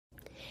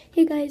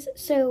Hey guys,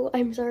 so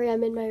I'm sorry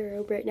I'm in my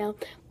room right now,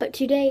 but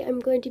today I'm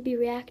going to be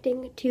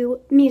reacting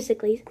to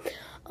musical.lys.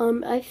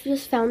 I've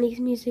just found these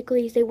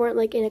musical.lys. They weren't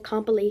like in a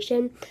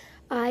compilation.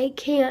 I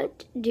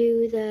can't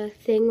do the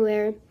thing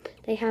where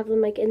they have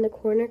them like in the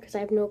corner because I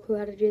have no clue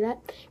how to do that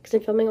because I'm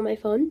filming on my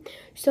phone.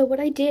 So what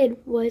I did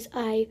was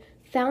I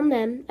found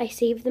them, I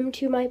saved them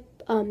to my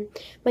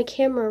my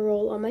camera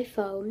roll on my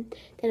phone,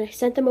 then I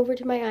sent them over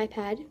to my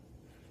iPad,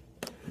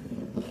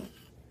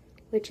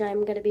 which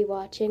I'm going to be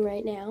watching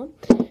right now.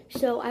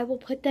 So I will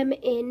put them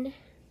in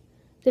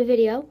the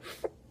video,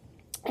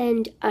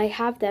 and I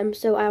have them,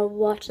 so I'll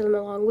watch them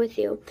along with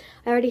you.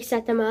 I already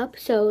set them up,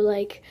 so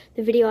like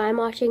the video I'm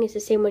watching is the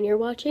same one you're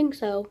watching,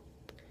 so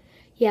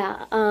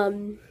yeah,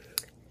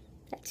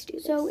 let's do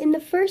this. So in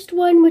the first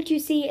one, what you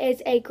see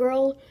is a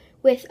girl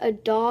with a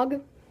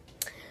dog.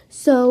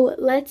 So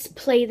let's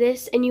play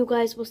this, and you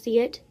guys will see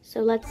it.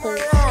 So let's play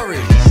it.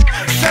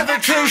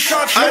 17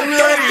 shots, I'm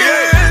like,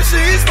 yeah,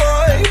 she's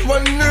mine.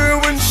 Wonder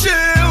when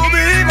she'll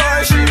be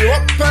mine. She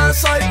walked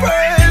past like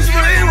praise,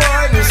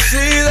 rewind to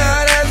see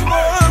that as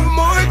one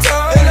more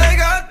time. And I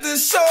got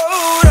this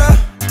soda.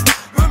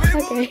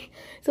 Okay,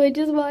 so I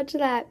just watched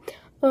that.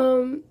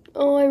 Oh,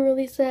 I'm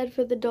really sad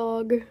for the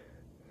dog.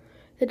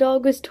 The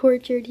dog was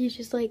tortured. He's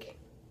just like,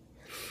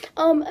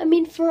 I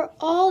mean, for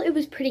all, it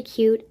was pretty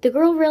cute. The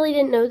girl really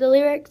didn't know the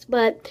lyrics,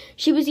 but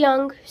she was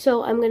young,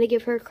 so I'm gonna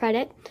give her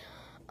credit.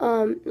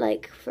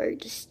 Like, for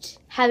just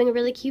having a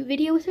really cute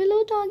video with her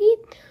little doggy.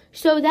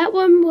 So that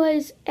one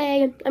was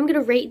I'm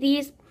gonna rate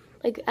these,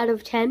 like, out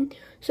of 10.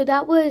 So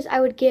that was, I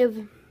would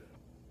give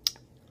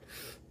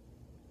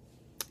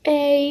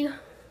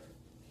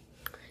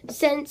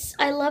since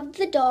I loved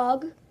the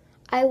dog,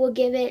 I will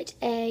give it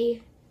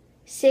a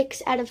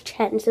 6 out of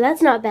 10. So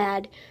that's not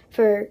bad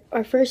for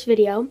our first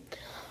video.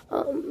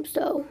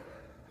 So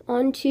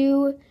on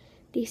to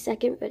the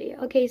second video.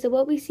 Okay, so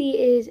what we see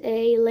is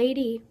a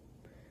lady.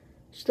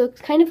 She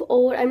looks kind of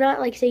old. I'm not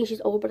like saying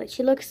she's old, but like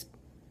she looks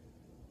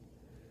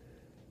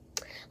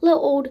a little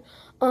old.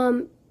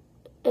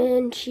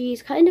 And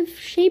she's kind of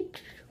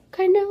shaped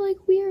kind of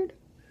like weird.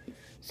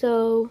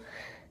 So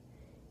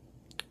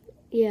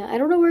yeah, I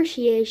don't know where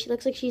she is. She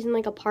looks like she's in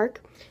like a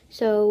park.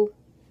 So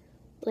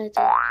let's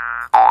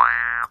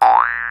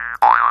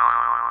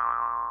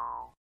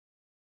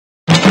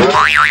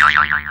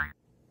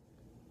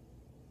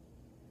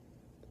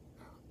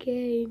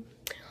okay.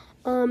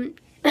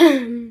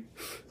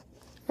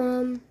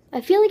 I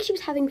feel like she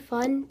was having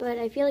fun, but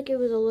I feel like it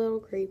was a little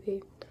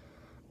creepy.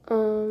 I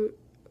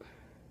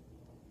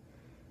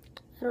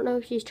don't know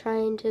if she's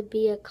trying to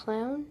be a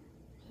clown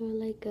or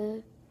like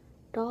a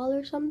doll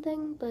or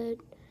something, but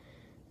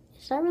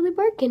it's not really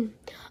working.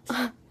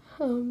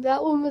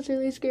 That one was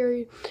really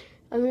scary.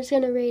 I'm just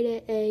gonna rate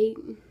it a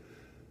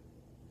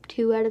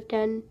 2 out of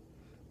 10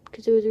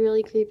 because it was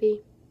really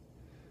creepy.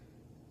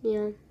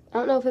 Yeah, I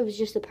don't know if it was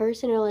just the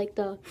person or like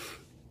the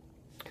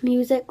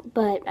music,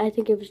 but I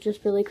think it was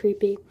just really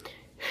creepy.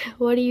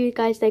 What do you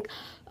guys think?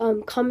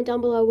 Comment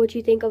down below what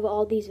you think of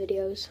all these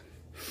videos.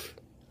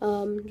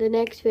 The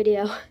next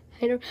video,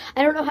 I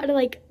don't know how to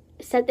like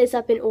set this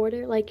up in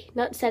order, like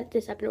not set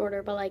this up in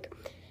order, but like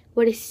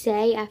what to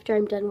say after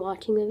I'm done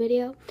watching the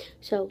video.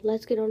 So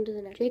let's get on to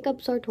the next.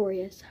 Jacob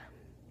Sartorius.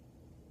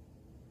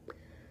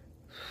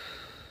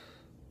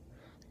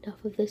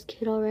 Enough of this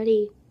kid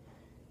already.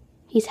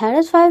 He's had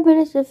his 5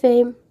 minutes of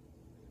fame.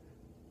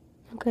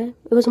 Okay,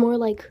 it was more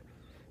like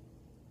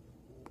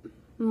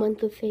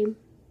month of fame.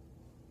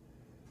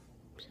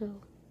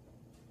 So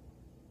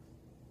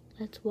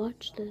let's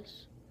watch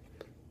this.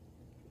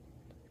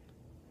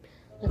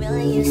 Will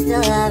you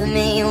still love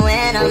me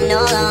when I'm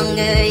no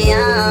longer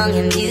young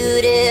and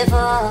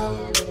beautiful?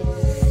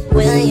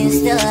 Will you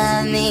still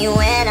love me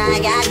when I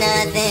got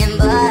nothing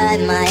but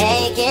my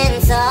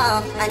aching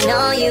soul? I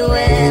know you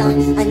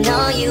will, I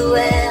know you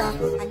will.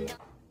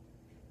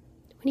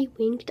 When he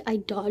winked, I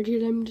dodged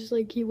it. I'm just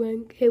like, he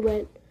went,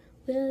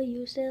 will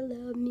you still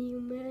love me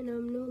when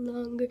I'm no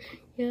longer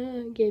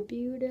young and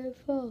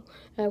beautiful?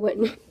 I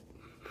went,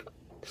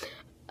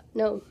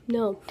 no.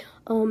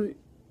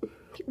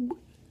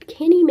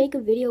 Can he make a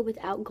video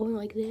without going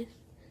like this?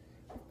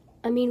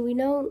 I mean, we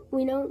know.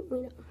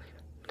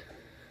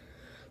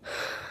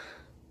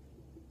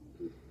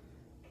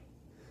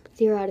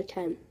 0 out of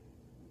 10.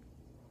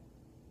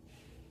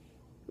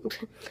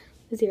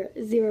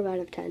 0 out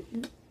of 10.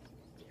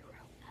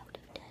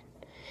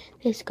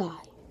 This guy.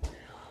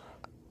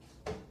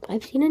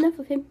 I've seen enough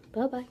of him.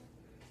 Bye-bye.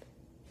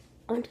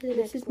 On to the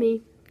next. This is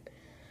me.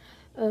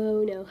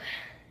 Oh, no.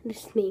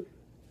 This is me.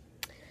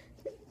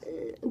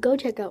 Go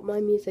check out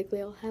my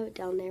musical.lys. I'll have it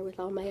down there with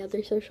all my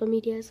other social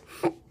medias.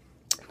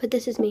 But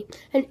this is me.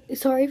 And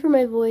sorry for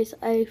my voice.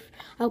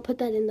 I'll put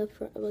that in the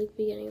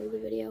beginning of the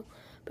video.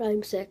 But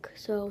I'm sick,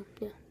 so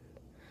yeah.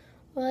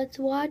 Let's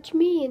watch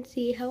me and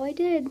see how I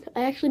did.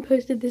 I actually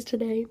posted this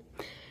today.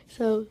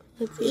 So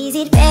let's see. Is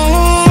it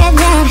bad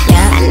now?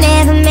 I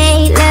never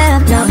made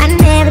love, no, I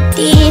never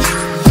did.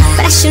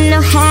 But I should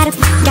know how to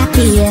I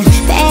be a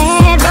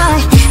bad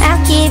boy.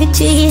 I'll give it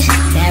to you.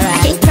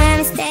 I can't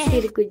promise that.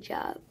 Did a good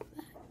job.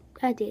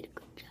 I did a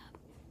good job.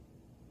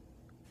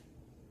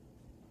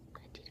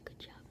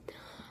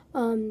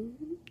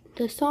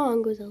 The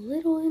song was a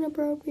little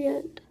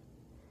inappropriate.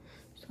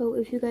 So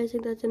if you guys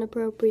think that's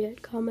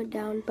inappropriate, comment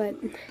down. But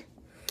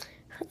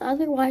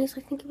otherwise,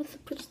 I think it was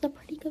just a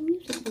pretty good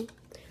musical.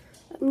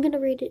 I'm gonna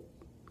rate it,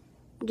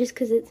 just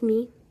because it's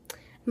me,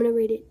 I'm gonna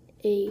rate it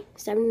a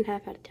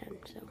 7.5 out of 10.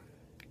 So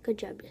good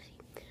job, Jesse.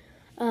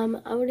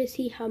 I want to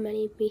see how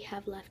many we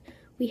have left.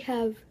 We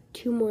have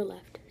 2 more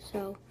left.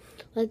 So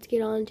let's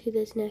get on to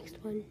this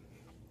next one.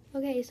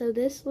 Okay, so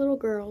this little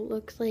girl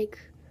looks like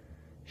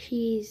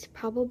she's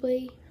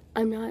probably,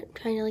 I'm not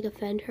trying to like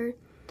offend her,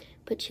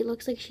 but she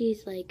looks like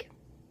she's like,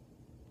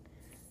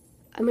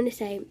 I'm gonna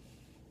say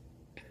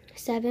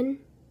 7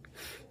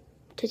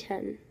 to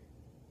 10.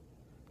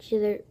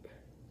 She's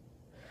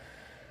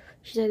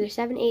either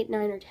 7, 8,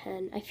 9, or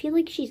 10. I feel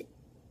like she's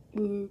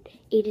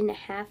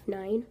 8.5,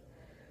 9.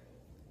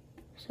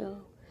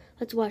 So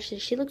let's watch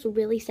this. She looks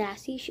really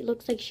sassy. She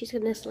looks like she's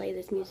gonna slay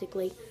this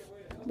musically.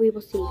 We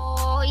will see.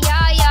 Oh,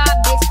 yeah,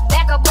 bitch,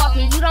 back up off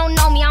me. You don't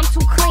know me, I'm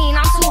too clean,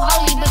 I'm too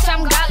holy, bitch,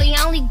 I'm godly.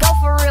 I only go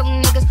for real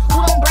niggas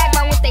who don't brag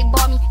about what they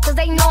bought me, cause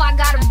they know I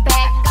got a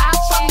bag. I'll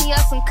fuck me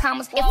up some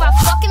commas. If I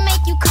fucking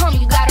make you come,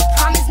 you gotta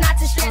promise not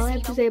to stress me. All I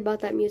have to say about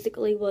that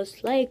musically was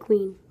slay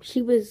queen.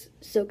 She was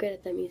so good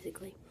at that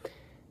musically.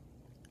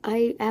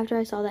 After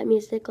I saw that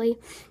musically,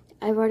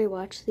 I've already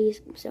watched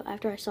these, so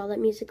after I saw that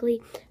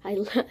musically,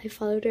 I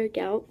followed her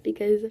account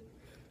because,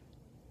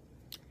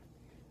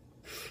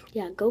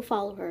 yeah, go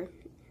follow her.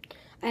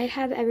 I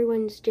have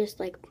everyone's just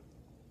like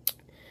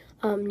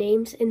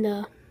names in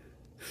the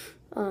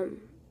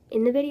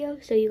video,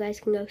 so you guys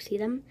can go see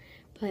them.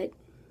 But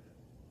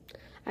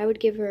I would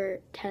give her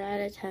 10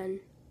 out of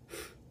 10.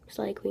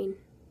 Slay queen.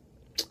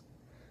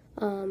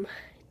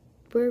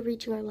 We're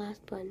reaching our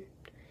last one,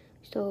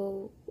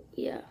 so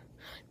yeah,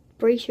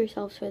 brace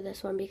yourselves for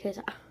this one because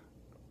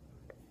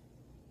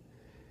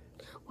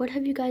what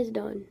have you guys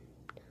done?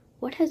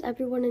 What has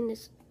everyone in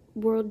this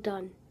world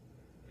done?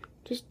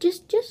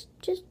 Just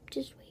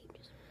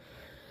wait.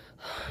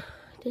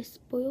 This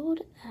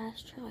spoiled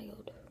ass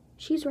child.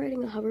 She's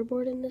riding a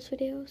hoverboard in this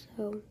video,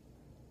 so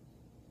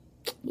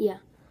yeah.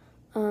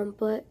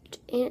 But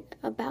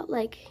about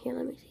like, here,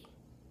 let me see.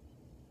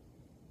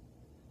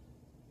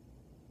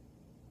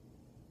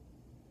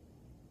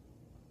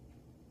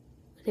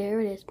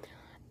 There it is.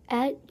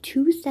 At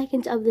 2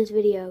 seconds of this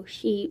video,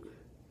 she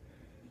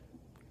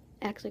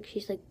acts like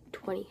she's like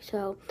 20.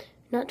 So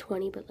not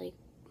 20, but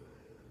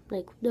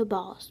like the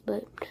boss,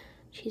 but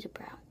she's a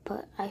brat.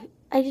 But I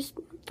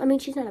mean,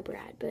 she's not a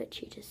brat, but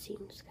she just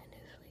seems kind of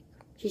like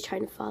she's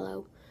trying to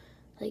follow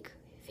like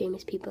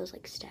famous people's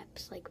like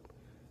steps. Like,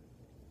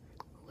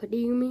 what do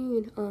you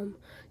mean? So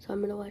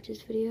I'm gonna watch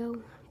this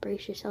video.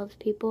 Brace yourselves,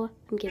 people.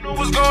 I'm giving. You know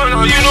what's going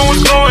on? You know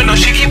what's going on?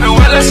 She keep it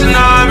wet like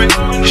tsunami.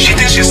 She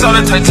thinks she saw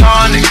the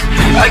Titanic.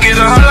 I get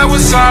her hot like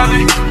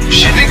wasabi.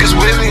 She think it's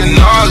with me and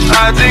all.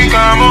 I think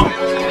I'm a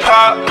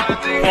pop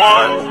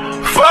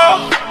one for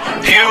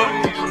you.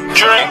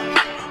 Drink.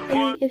 I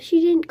mean, if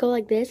she didn't go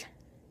like this,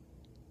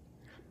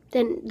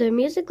 then the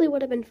musically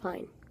would have been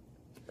fine.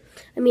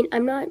 I mean,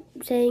 I'm not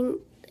saying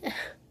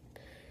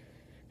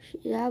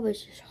that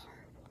was just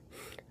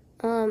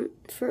horrible.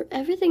 For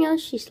everything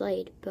else, she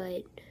slayed,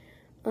 but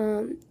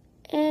and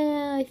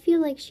I feel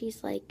like she's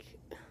 5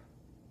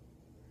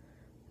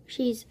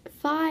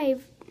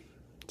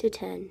 to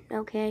 10.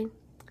 Okay.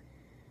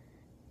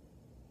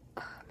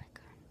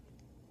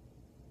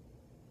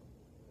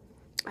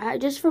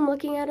 Just from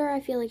looking at her,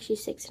 I feel like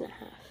she's 6.5,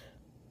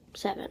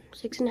 7,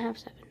 6.5,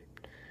 7.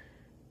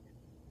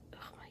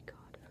 Oh my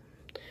god,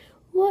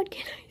 what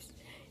can I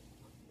say?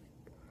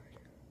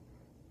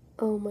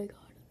 Oh my god,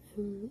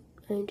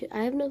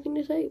 I have nothing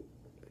to say.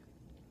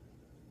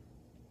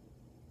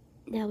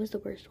 That was the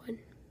worst one.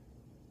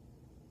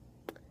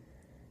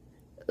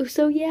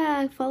 So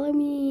yeah, follow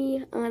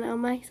me on all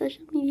my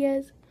social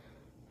medias.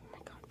 Oh my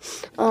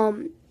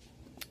god.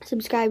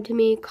 Subscribe to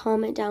me.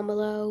 Comment down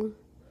below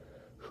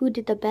who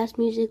did the best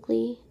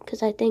musically,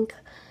 because I think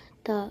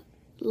the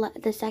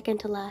second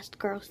to last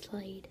girl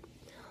slayed,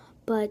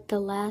 but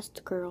the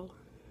last girl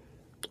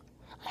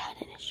I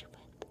had an issue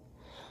with.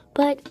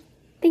 But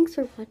thanks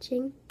for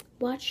watching.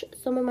 Watch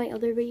some of my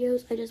other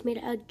videos. I just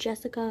made a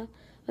Jesse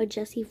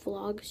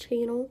Vlogs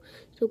channel,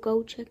 so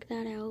go check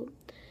that out,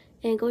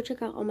 and go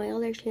check out all my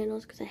other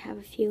channels because I have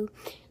a few.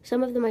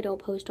 Some of them I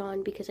don't post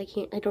on because I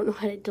don't know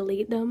how to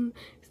delete them.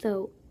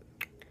 So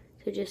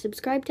just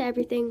subscribe to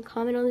everything,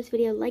 comment on this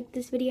video, like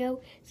this video,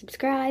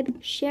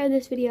 subscribe, share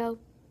this video.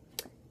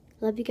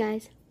 Love you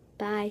guys.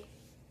 Bye.